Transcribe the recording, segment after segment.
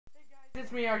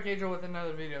It's me, Archangel, with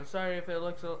another video. Sorry if it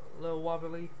looks a little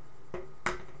wobbly.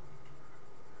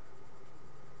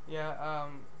 Yeah,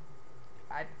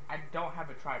 I don't have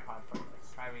a tripod for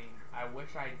this. I mean, I wish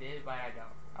I did, but I don't.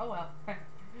 Oh well.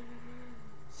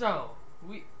 So,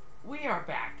 we are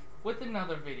back with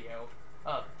another video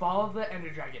of Follow the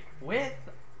EnderDragon with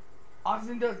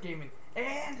AustinDoesGaming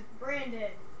and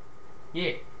Brandon.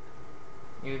 yeah.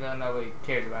 Even though nobody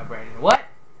cares about Brandon. What?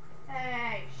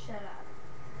 Hey, shut up.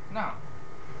 No.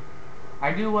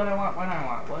 I do what I want when I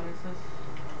want. What is this?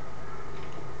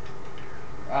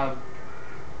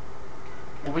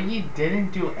 We didn't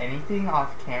do anything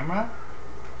off camera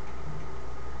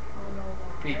Oh no,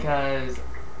 why? because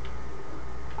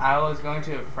I was going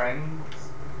to a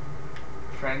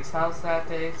friend's house that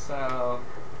day, so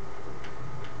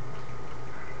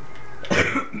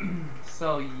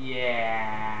so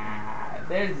yeah,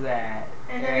 there's that.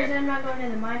 And the reason I'm not going to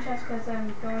the mine shaft is because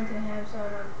I'm going to have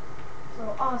so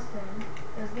Austin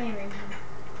does gaming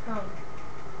come.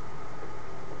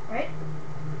 Right?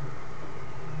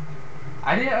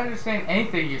 I didn't understand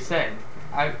anything you said.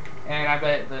 I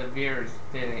bet the viewers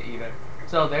didn't either.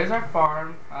 So there's our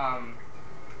farm. I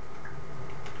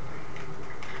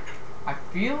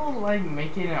feel like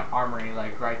making an armory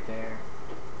like right there.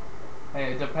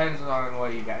 And it depends on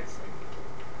what you guys think.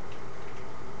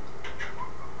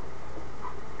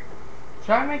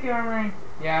 Should I make an armory?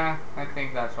 Yeah, I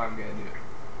think that's what I'm gonna do.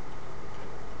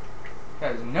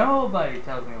 Because nobody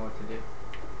tells me what to do.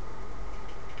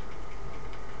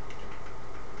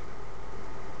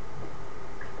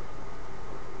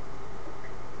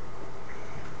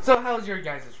 So how's your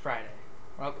guys' Friday?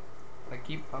 Well, I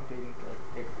keep pumping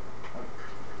the paper.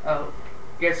 Oh,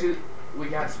 guess who? We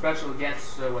got special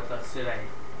guests with us today.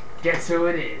 Guess who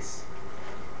it is?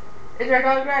 It's our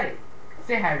dog Riley.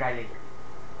 Say hi, Riley.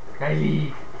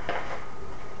 Riley.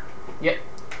 Yep.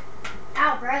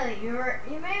 Ow, Riley, you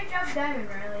may have jumped diamond,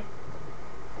 Riley.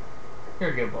 You're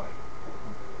a good boy.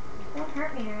 Don't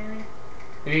hurt me, Riley.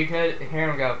 If you could hear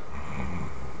him go.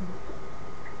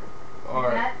 Or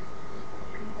Like that?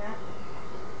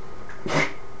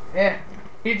 yeah,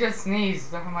 he just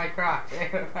sneezed on my crotch.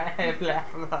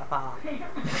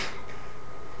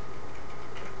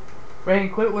 Rain,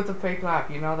 quit with the fake laugh.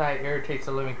 You know that irritates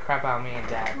the living crap out of me and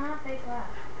Dad. It's not a fake laugh.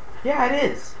 Yeah,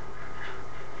 it is.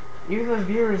 Even the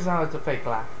viewers know it's a fake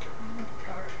laugh.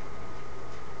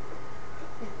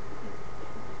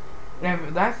 And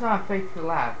if that's not a fake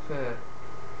laugh,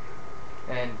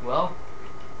 and well,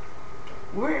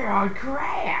 we're on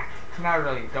crack. Not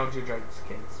really. Don't do drugs,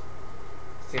 kids.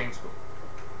 Stay in school.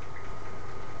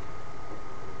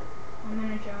 I'm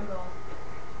in a jungle.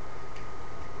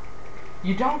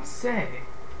 You don't say.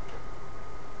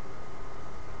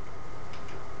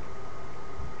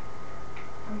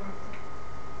 I'm not.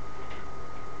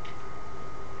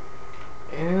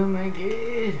 Oh my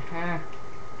god.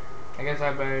 I guess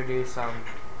I better do some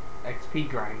XP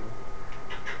grinding.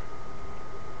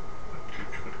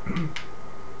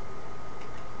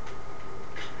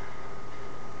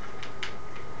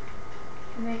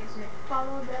 Make it so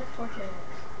follow the torches.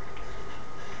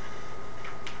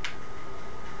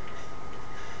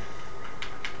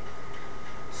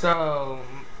 So,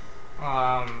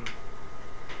 I'm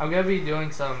gonna be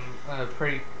doing some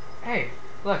pretty. Hey,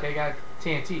 look, I got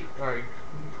TNT or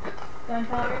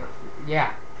Gunpowder?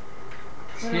 yeah.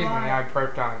 Excuse me, Why? I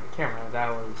burped on camera.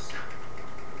 That was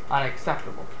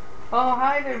unacceptable. Oh,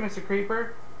 hi there, Mr.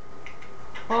 Creeper.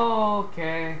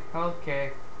 Okay,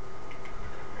 okay.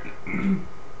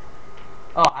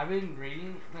 Oh, I've been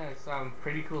reading some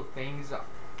pretty cool things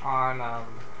on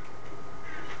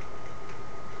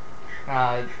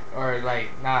or like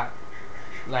not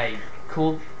like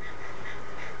cool.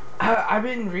 I've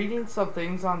been reading some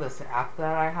things on this app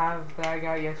that I have that I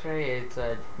got yesterday. It's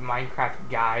a Minecraft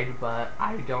guide, but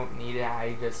I don't need it.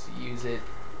 I just use it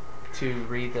to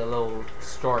read the little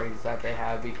stories that they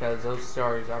have because those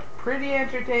stories are pretty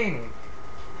entertaining.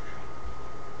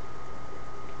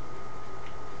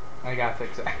 I gotta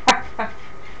fix it.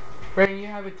 Brandon, you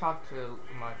haven't talked too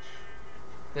much.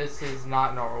 This is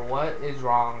not normal. What is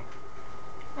wrong?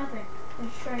 Nothing. I'm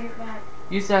just trying to get back.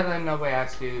 You said that nobody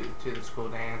asked you to the school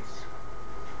dance.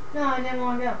 No, I didn't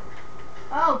want to go.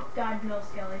 Oh, God, no,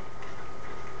 Skelly.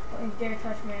 Don't you dare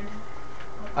touch me.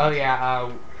 Oh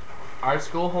yeah, our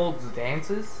school holds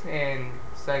dances, and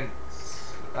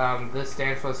since this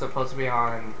dance was supposed to be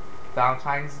on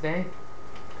Valentine's Day,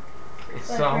 it's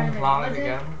But so Brandon, long was it?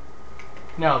 ago.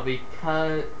 No,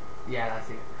 because yeah, that's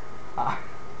it.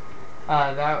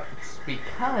 That's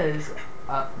because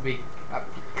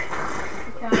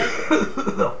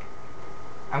Because?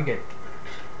 I'm good.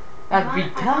 That's I'm on the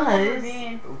because.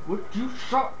 ravine. Would you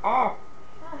shut up?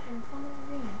 Gosh, I'm on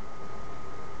the ravine.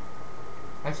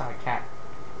 I saw a cat.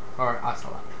 Or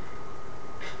ocelot.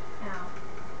 Ow.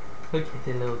 Look at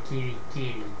the little kitty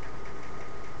kitty.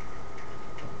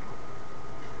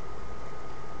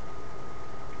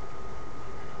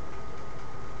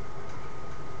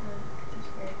 I'm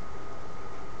scared.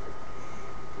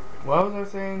 What was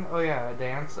I saying? Oh yeah, a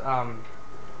dance.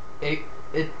 It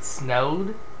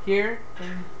snowed here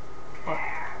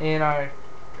in our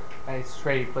nice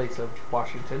pretty place of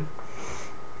Washington.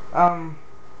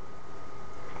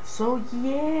 So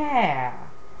yeah,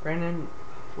 Brandon,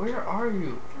 where are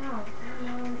you? Ow. I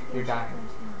don't know. You're dying.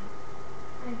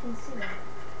 I can see that.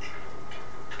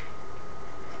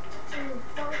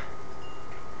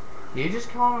 You just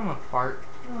called him a fart?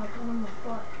 No, I called him a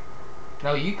butt.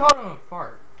 No, you called him a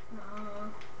fart. No.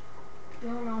 You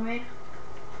don't know me?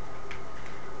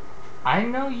 I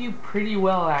know you pretty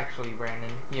well, actually,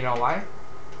 Brandon. You know why?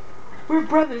 We're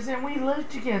brothers and we live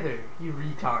together. You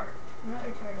retard. I'm not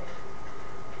retarded.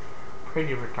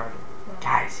 Pretty retarded. No.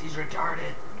 Guys, he's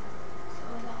retarded. So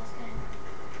is Austin.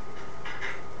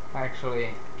 Actually,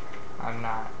 I'm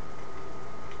not.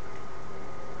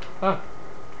 Oh.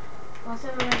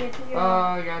 Austin, when I get to you.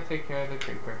 I gotta take care of the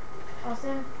creeper.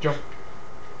 Austin, Jump.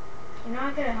 you're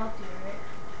not gonna help you, right?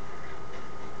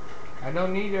 I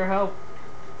don't need your help.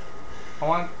 I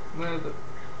want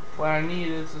what I need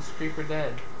is this creeper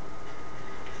dead.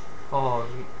 Oh,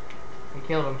 I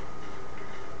killed him.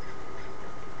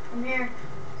 I'm here.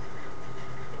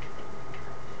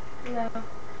 Hello. So,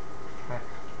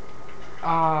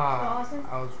 Austin,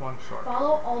 I was one short.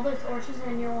 follow all the torches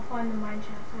and you will find the mine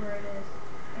shaft where it is.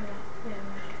 Or not. Yeah,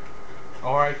 mine shaft.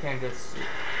 Or I can just.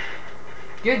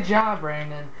 Good job,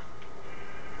 Brandon.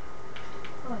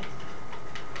 What?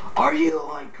 Are you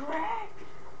on crack?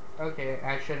 Okay,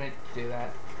 I shouldn't do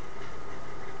that.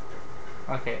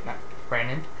 Okay, now,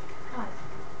 Brandon, What?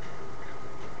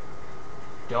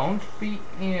 don't be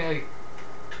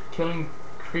killing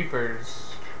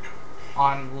creepers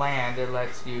on land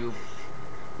unless you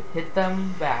hit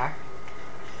them back.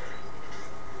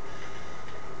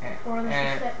 Or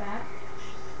unless you step back.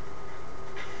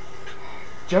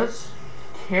 Just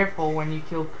careful when you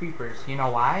kill creepers. You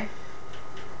know why?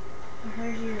 I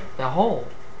heard you. The hole.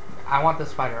 I want the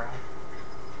spider eye.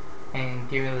 And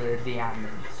give it the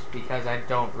diamonds. Because I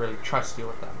don't really trust you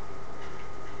with them.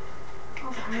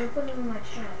 Also, I'm gonna put them in my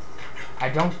chest. I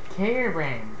don't care,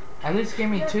 Brandon. At least give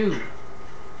me 2.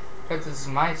 Because this is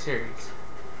my series.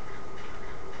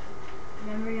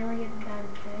 Remember, you only get the diamond,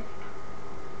 okay?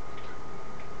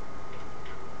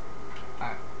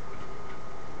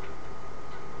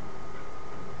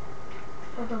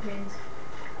 Cocoa beans.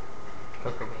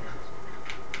 Cocoa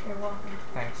beans. You're welcome.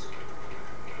 Thanks.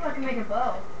 Oh, I can make a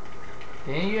bow.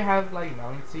 Didn't you have like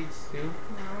melon seeds too?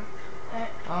 No.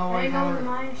 Oh, I didn't go in the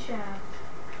mine shaft.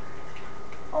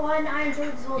 Oh, I had an iron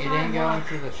sword this whole You time. didn't go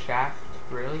into the shaft,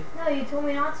 really? No, you told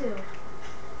me not to.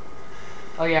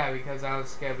 Oh yeah, because that was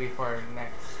scheduled for our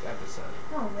next episode.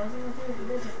 No, it wasn't until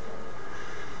this episode.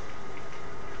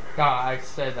 No, I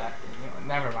said that.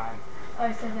 Never mind. Oh,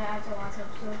 I said that after last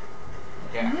episode.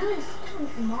 Yeah. Really,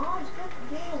 Mom, stop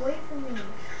getting away from me.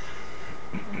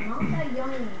 I'm not that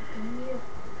yummy. You need to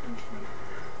punch me.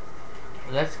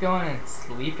 Let's go in and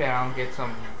sleep and get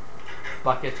some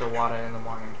buckets of water in the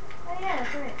morning. Oh yeah,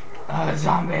 that's right.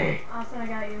 Zombie! Austin, I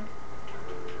got you.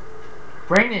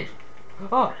 Brainage!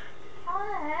 Oh! How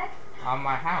the heck? On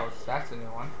my house. That's a new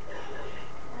one.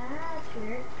 That's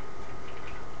weird.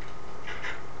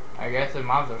 I guess if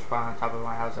mobs are spawned on top of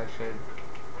my house, I should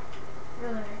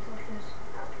Really nice torches.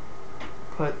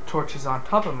 put torches on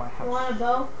top of my house. You want a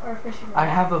bow or a fishing rod? I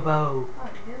have a bow. Oh,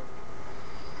 you do?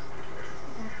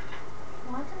 Okay.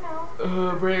 Want to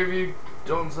know? Brave, you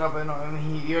don't stop annoying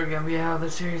me. You're gonna be out of the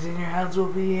series and your house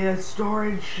will be a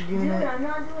storage unit. Dude, I'm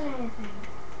not doing anything.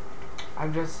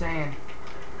 I'm just saying.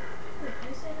 Dude, I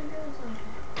said I'm doing something.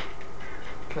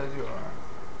 Because you are.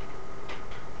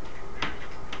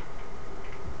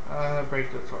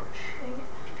 Break the torch. Dang it.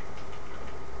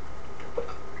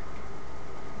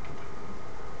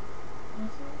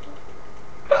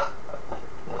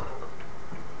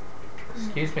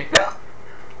 Excuse me.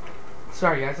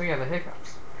 Sorry guys, I got the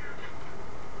hiccups.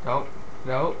 Nope.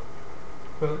 Nope.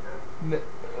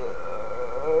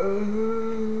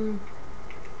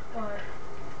 What?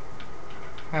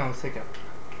 I almost hiccup.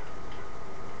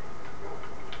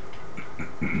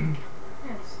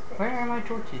 Yes. Where are my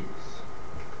torches?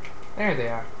 There they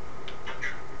are.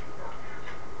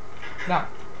 No.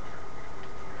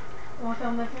 You want to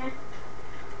come with me?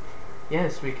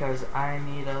 Yes, because I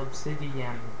need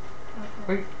obsidian. Okay.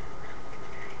 Wait.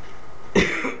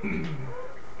 Hmm.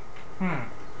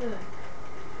 Good.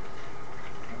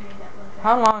 I made that look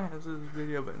How long has this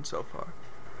video been so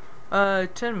far?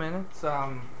 10 minutes.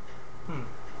 Really?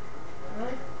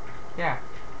 Yeah.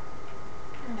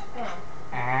 Let's go.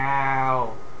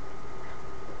 Ow.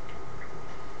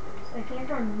 So I came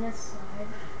from this side.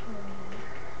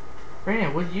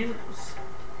 Brandon, would you...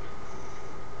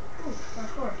 Ooh,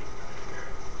 parkour.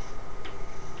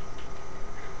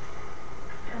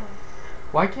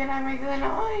 Why can't I make the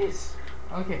noise?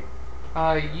 Okay.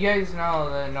 You guys know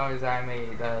the noise I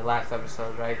made the last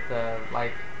episode, right? The,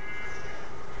 like...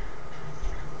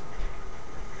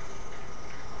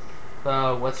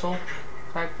 the whistle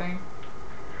type thing?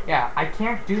 Yeah, I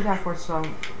can't do that for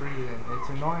some reason. It's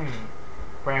annoying me.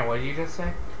 Brandon, what did you just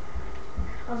say?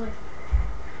 I was like,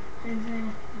 same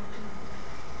thing.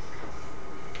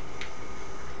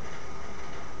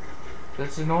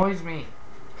 This annoys me.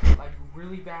 Like,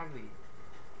 really badly.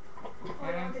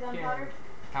 Hold on to gunpowder.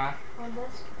 Huh? On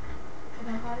this.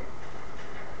 Gunpowder.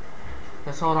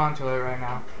 Just hold on to it right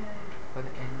now. Okay. Put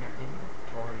it in your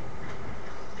inventory.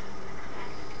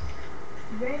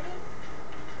 You ready?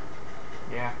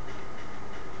 Yeah.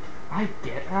 I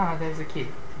get. Ah, there's a key.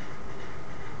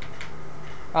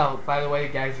 Oh, by the way,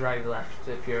 guys, right left,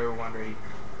 if you're wondering.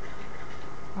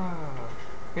 Oh,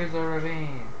 here's a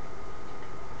ravine.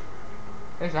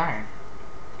 There's iron.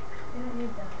 You don't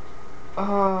need that.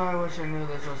 Oh, I wish I knew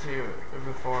this was here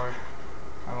before.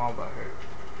 I'm all about her.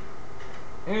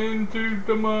 Into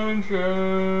the mine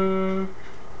shaft.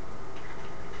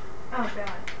 Oh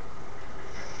god.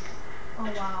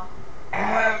 Oh wow.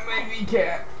 Ah, maybe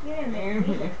cat. You didn't make it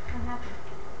either. I'm happy.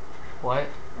 What?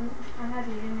 I'm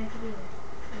happy you didn't make it either.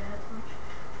 Yeah, that's much.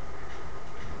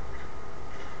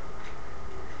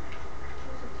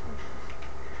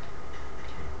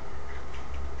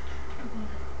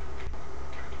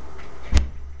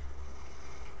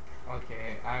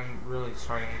 Okay, I'm really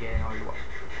starting to get annoyed.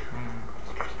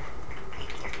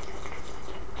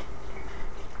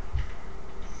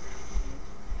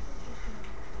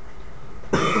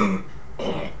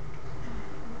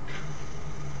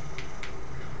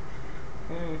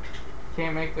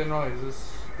 Can't make the noise.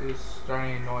 This is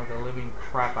starting to annoy the living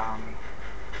crap out of me.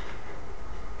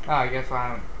 Oh, I guess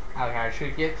I'm. Okay, I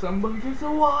should get some buckets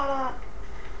of water.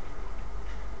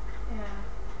 Yeah.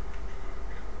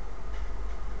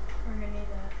 We're gonna need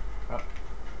that. Oh,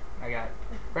 I got it.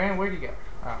 Brandon, where'd you go?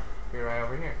 Oh, you're right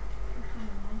over here.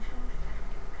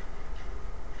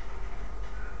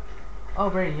 Oh,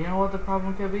 Brandon, you know what the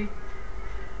problem could be?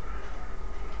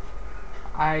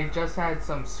 I just had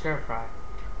some stir fry.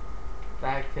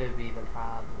 That could be the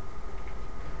problem.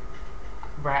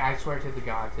 Brad, I swear to the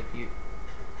gods, if you...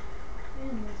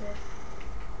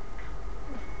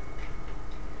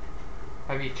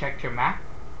 Have you checked your map?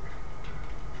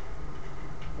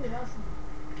 Dude, awesome.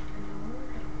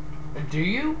 Do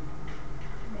you?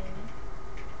 Maybe.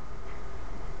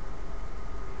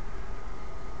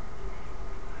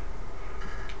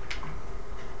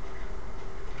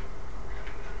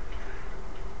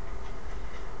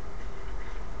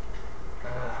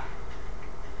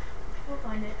 We'll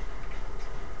find it.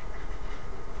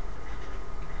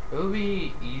 It would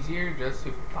be easier just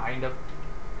to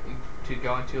to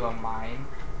go into a mine,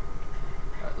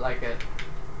 like a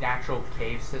natural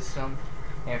cave system,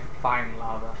 and find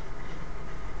lava.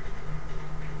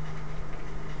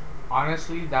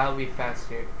 Honestly, that would be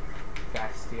faster.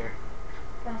 Faster.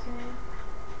 Fascinating.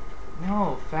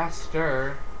 No,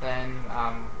 faster than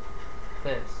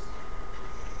this.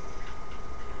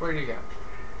 Where'd you go?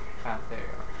 Ah, there you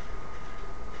go.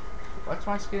 What's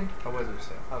my skin? A wizard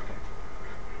skin. Okay.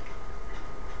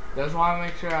 Just want to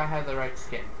make sure I have the right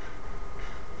skin.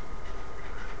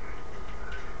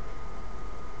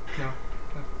 No.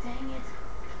 Dang it.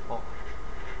 Oh.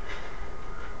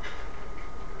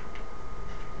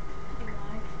 You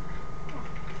lied. Oh.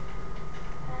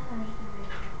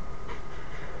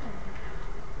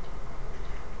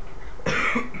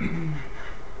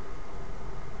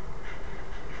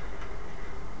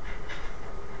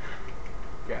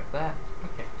 Grab that.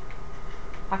 Okay.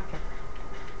 Okay.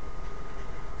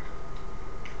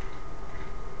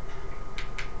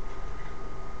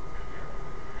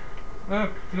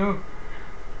 No.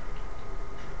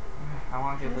 I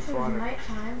want to get this water. It's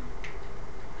nighttime.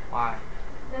 Why?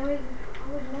 Then I would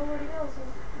know where to go, so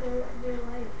they're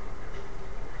light.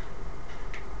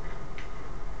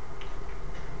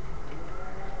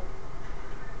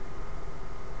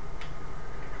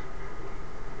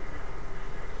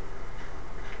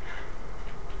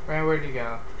 Brandon, where'd you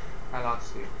go? I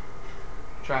lost you.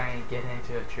 Trying to get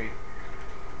into a tree.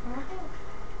 I don't think.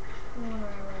 No,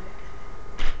 right.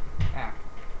 Yeah.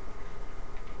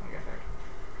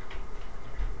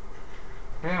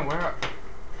 Man, where are...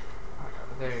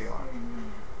 there you are.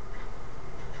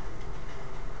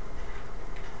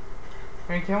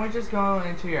 Man, can't we just go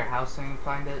into your house and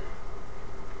find it?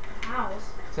 House?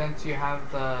 Since you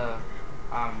have the,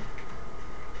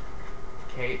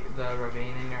 the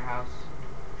ravine in your house.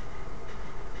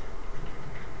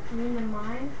 You mean the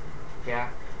mine? Yeah.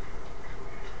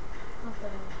 Not the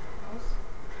house?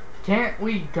 Can't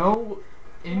we go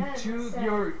Yes, into I said-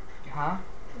 your... Huh?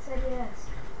 I said yes.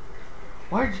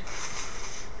 Why'd you...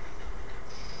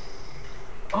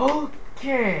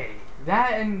 Okay.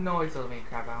 That annoys the living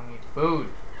crap out of me. Food.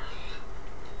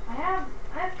 I have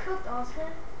cooked, Austin.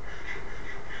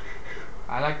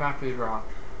 I like my food raw.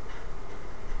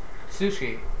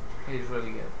 Sushi is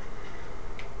really good.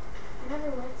 I never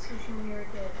liked sushi when you were a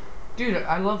kid. Dude,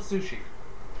 I love sushi.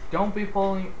 Don't be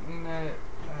pulling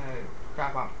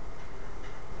crap on.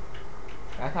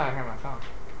 I thought I heard my phone.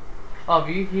 Oh, if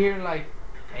you hear like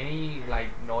any like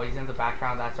noise in the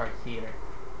background, that's our heater.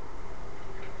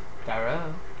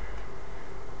 Gyro.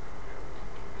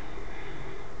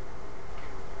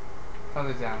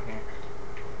 Something's down here.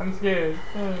 I'm scared.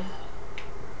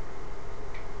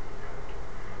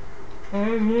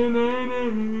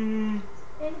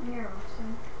 In here,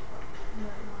 Austin.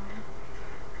 Not mine.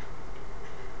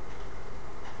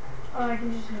 Oh, I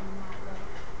can just do that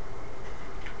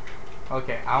though.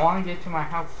 Okay, I want to get to my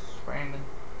house, Brandon.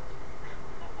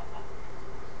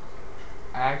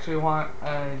 I actually want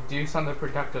to do something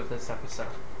productive this episode.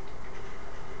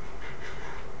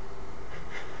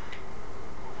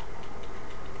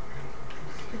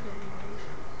 Stupid noise.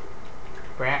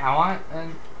 Brand,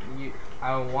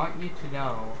 I want you to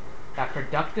know that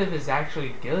productive is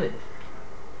actually good.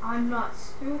 I'm not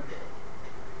stupid.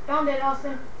 Found it,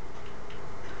 Austin.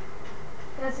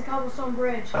 That's a cobblestone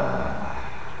bridge. Oh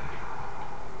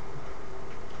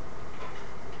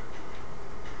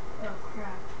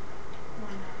crap.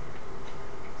 Oh no.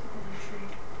 It's up in the tree.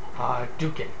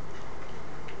 Dukin.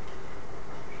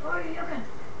 Shoryuken!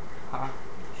 Huh?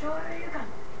 Shoryuken!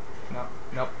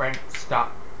 No, Brand, stop.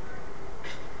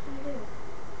 What do you do?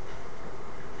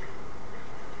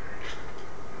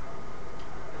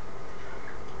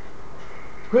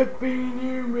 Quit being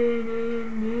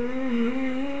human.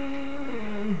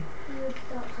 You would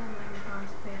stop sounding like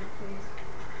constipated, please.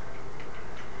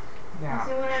 Now,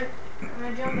 So when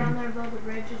I jump down there and build the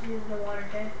bridge, just use the water,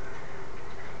 okay?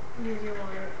 Use your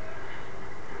water.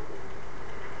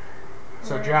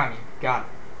 so Or- Johnny, got it.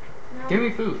 No, Give me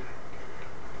food.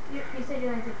 you said you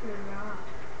liked the food, raw.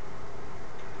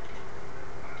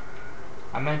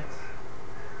 I meant.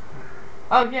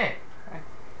 Okay.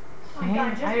 Oh my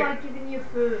god, just like giving you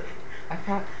food. I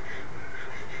thought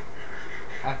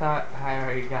I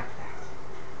already got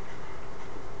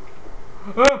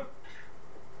that.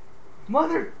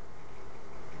 Mother!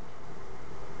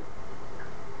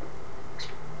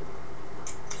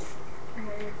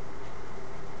 Okay.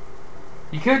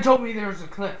 You could have told me there was a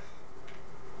cliff.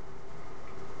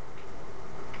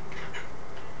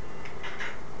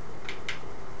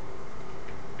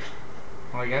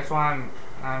 Well, I guess while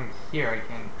I'm here, I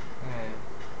can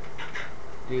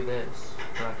do this,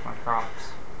 collect my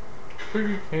crops.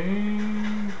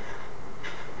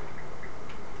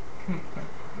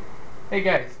 Hey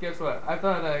guys, guess what? I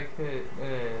thought I could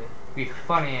be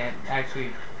funny and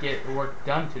actually get work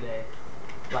done today,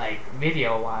 like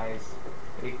video-wise.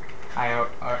 I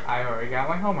already got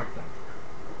my homework done,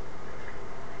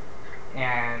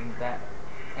 and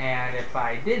if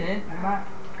I didn't, you got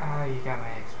my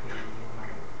XP.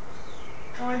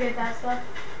 I wanna get that stuff.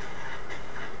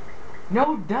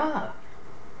 No, duh.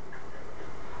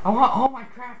 I want all my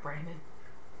crap, Brandon.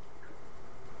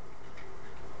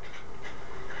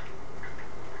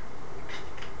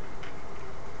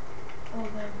 Oh,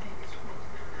 then pick this one.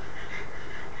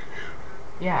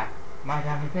 Yeah, my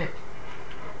diamond pick.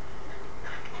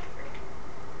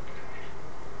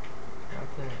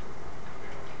 Right there.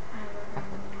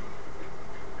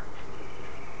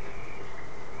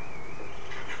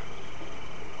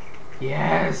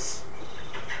 Yes!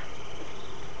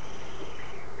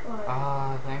 What?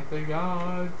 Thank the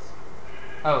gods.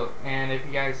 Oh, and if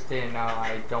you guys didn't know,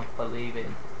 I don't believe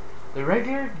in the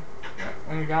regular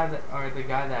the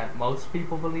guy that most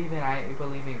people believe in. I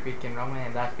believe in Greek and Roman,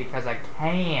 and that's because I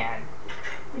can.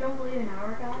 You don't believe in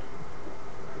our God?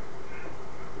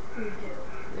 We do.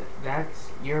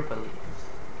 That's your beliefs,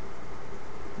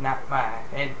 not mine.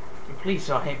 And please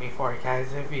don't hate me for it,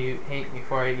 guys. If you hate me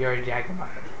for it, you're a Jacobite.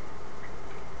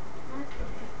 That's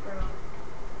okay, bro.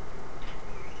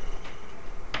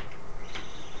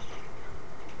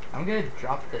 I'm gonna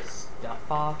drop this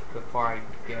stuff off before I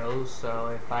go, so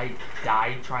if I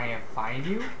die trying to find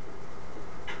you,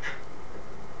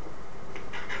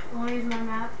 Want to use my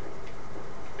map?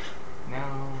 No,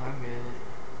 I'm good.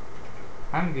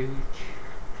 I'm gooch.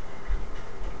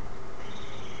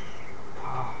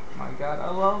 Oh my god, I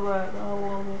love that. I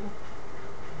love it.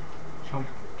 Jump,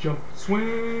 jump,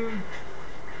 swim.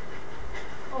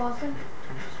 Austin?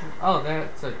 Jump, swim. Oh,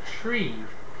 that's a tree.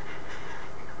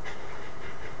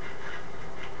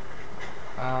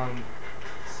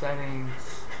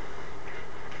 Settings,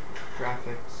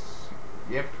 graphics.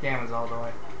 Yep, gamma's all the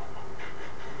way.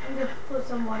 I'm gonna put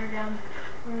some water down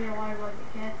from your water like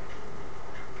a cat.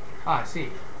 Ah, I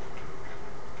see.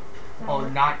 Oh,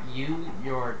 not you,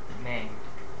 your name.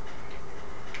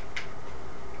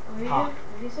 What do you Huh. do?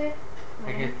 What do you say?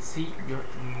 I can see your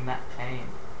name.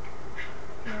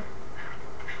 Yeah.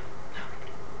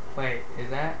 Wait, is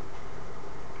that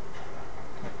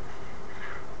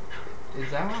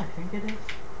what I think it is?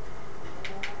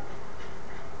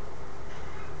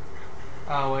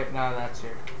 Oh wait, no, that's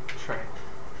your tray.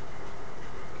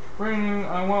 Brandon,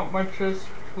 I want my chest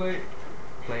plate.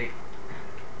 I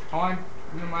want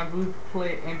my boot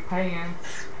plate and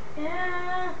pants.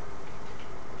 Yeah.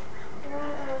 You're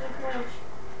right, I was a coach.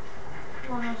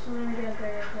 Come on, Austin, let me get up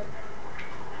there real quick.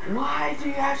 Why do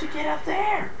you have to get up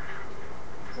there?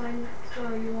 So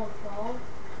you won't fall?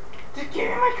 Just give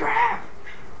me my crap!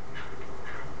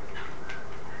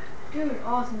 Dude,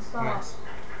 Austin, stop. Nice.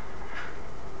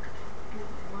 You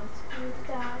want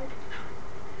to die?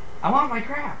 I want my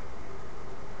crap!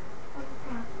 Okay,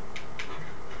 come on.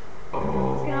 Oh.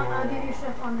 Let's get on, I'll give you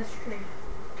stuff on this tree.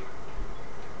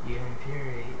 You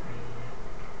infuriate me.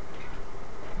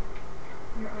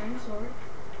 Your iron sword.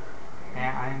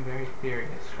 Yeah, I am very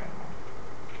furious right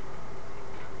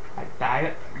now. I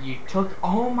died. You took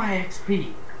all my XP.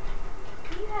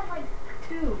 You had like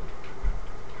 2.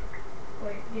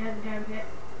 Wait, do you have the damn pit?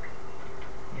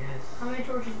 Yes. How many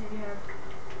torches did you have?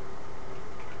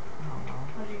 I don't know.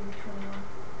 How'd you give me 21?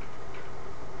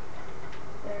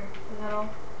 There, is that all?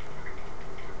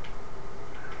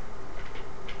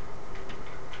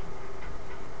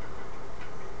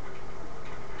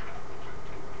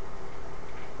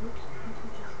 Oops, no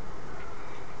torches.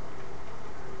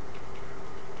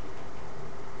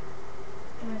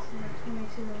 I still have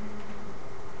 22 of them.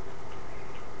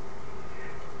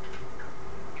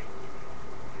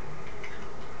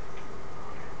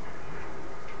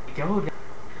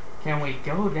 Can we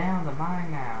go down the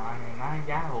mine now? I mean, my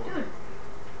God. Dude,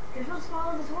 you're supposed to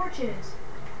follow the torches.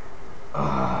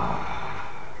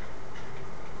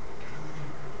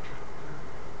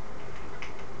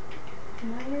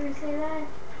 Did I hear you say that?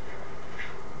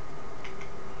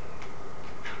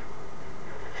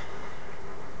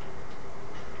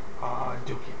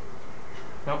 Duke it.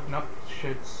 Nope, nope.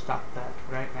 Should stop that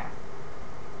right now.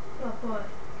 What?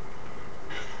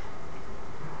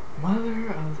 Mother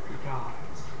of the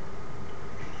gods.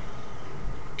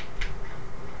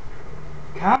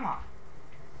 Come on.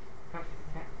 Come,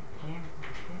 can't.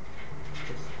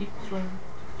 Just keep swimming.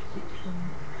 Keep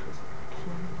swimming. Just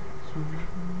swimming.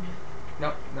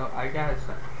 Nope, no, I gotta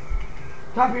stop.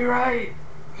 Copyright!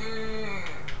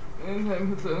 I'm gonna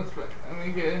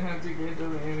have to get to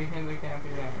the weekend to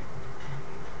copyright.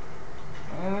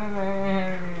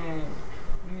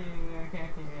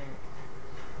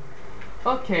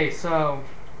 Okay, so.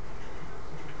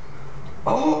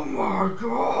 Oh my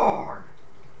god!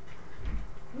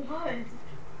 What?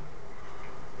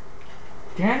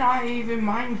 Can I even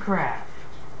Minecraft?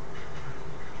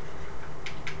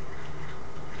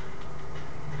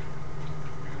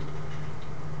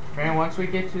 And once we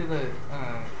get to the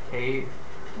cave.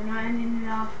 We're not ending it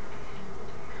off.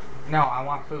 No, I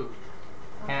want food.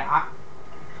 Okay.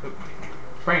 And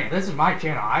Brandon, this is my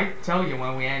channel. I tell you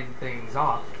when we end things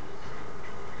off.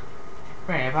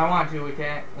 Brandon, if I want to, we can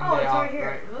end it Oh, it's off. right here.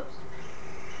 Right. Whoops.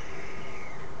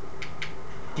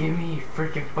 Give me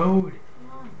freaking food.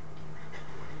 Come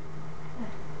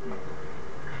on.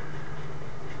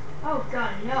 Oh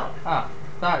god, no. Oh,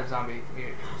 thought a zombie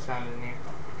here sounded near.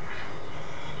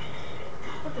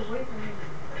 Look away from me.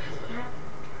 Crap.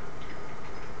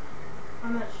 How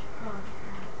much? Oh.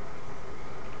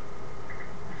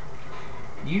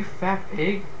 You fat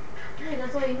pig. Dude,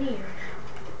 that's all you need.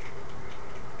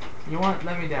 You want?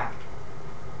 Let me down.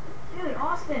 Dude,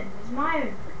 Austin, it's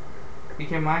mine. You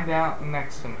can mine down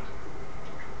next to me.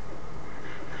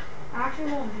 I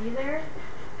actually won't be there.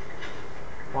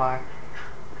 Why?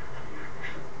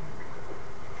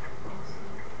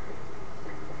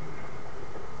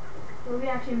 We'll be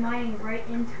actually mining right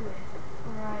into it.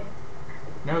 Alright.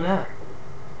 No duh.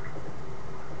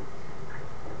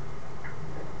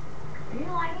 Are you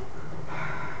lagging?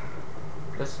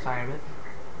 Just a tiny bit.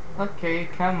 Okay,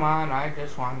 come on. I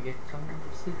just want to get some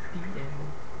city in.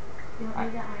 You don't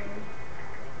need the iron.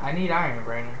 I need iron,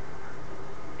 Brandon.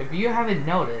 If you haven't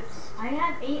noticed. I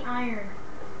have 8 iron.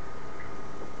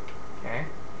 Okay.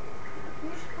 You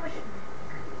should push me.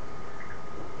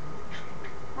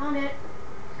 Found it.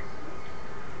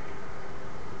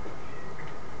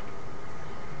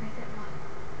 Make it lock.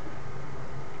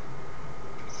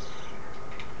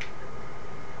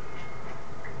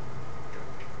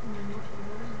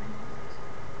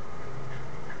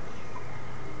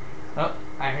 Oh,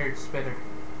 I heard spitter.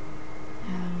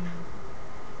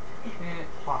 And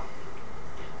pop.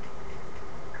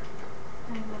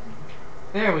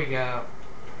 There we go.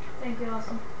 Thank you,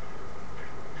 Austin.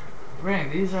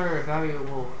 Brandon, these are a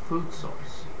valuable food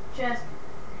source. Chest.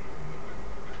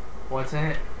 What's in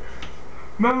it?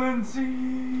 Melon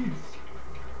seeds!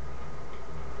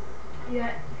 You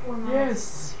got 4 melons.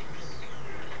 Yes!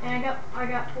 And I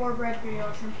got 4 bread for you,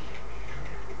 Austin.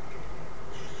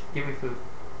 Give me food.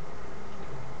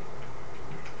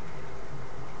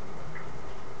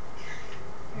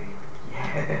 There you go.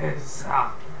 Yes!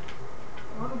 Ah.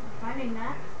 Welcome for finding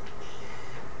that.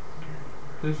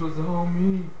 This was all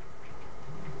me.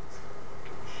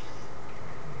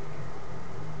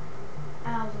 I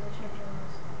was in the treasure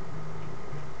house.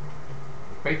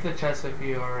 Break the chest if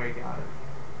you already got it.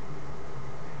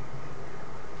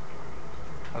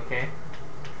 Okay.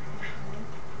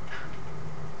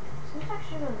 Seems like I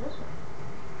should go this way.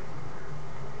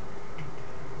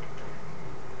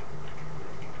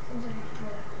 Seems like I should go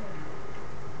that way.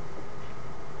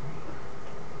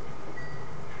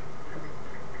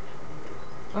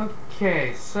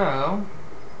 Okay, so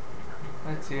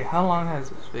let's see, how long has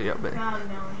this video been? Found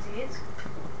melon seeds.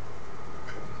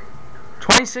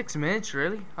 26 minutes,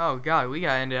 really? Oh god, we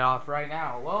gotta end it off right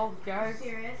now. Well, guys.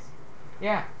 Serious?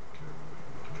 Yeah.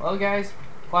 Well, guys,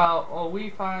 well, we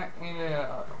find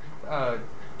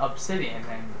obsidian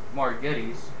and more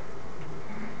goodies.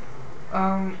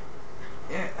 Yeah.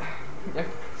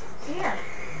 Here.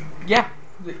 Yeah.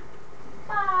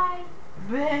 Bye.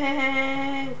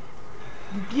 Bye.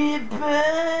 Goodbye.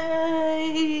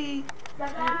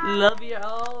 Bye bye. Love you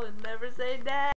all and never say die.